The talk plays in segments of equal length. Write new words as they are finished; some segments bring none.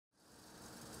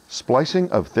Splicing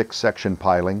of thick section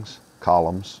pilings,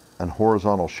 columns, and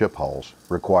horizontal ship hulls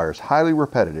requires highly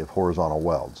repetitive horizontal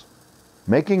welds.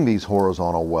 Making these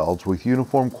horizontal welds with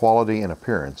uniform quality and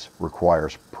appearance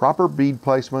requires proper bead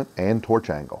placement and torch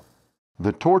angle.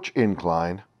 The Torch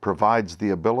Incline provides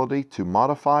the ability to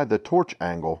modify the torch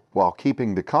angle while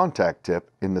keeping the contact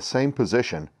tip in the same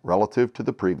position relative to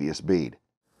the previous bead.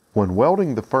 When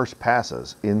welding the first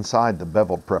passes inside the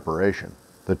beveled preparation,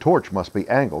 the torch must be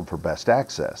angled for best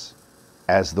access.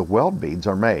 As the weld beads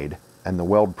are made and the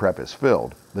weld prep is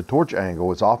filled, the torch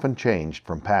angle is often changed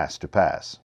from pass to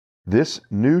pass. This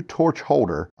new torch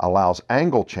holder allows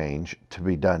angle change to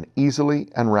be done easily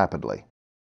and rapidly.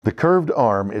 The curved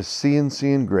arm is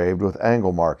CNC engraved with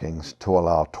angle markings to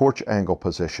allow torch angle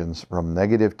positions from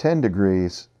 -10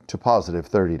 degrees to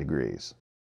 +30 degrees.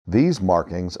 These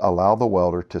markings allow the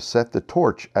welder to set the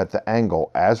torch at the angle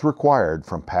as required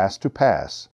from pass to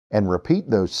pass and repeat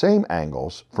those same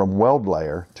angles from weld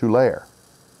layer to layer.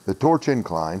 The Torch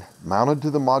Incline, mounted to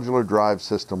the modular drive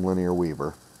system linear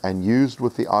weaver and used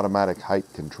with the automatic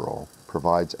height control,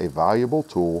 provides a valuable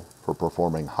tool for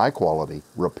performing high-quality,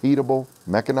 repeatable,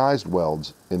 mechanized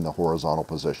welds in the horizontal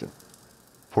position.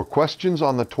 For questions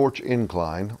on the Torch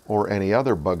Incline or any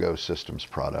other Buggo Systems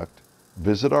product,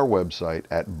 visit our website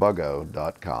at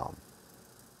buggo.com.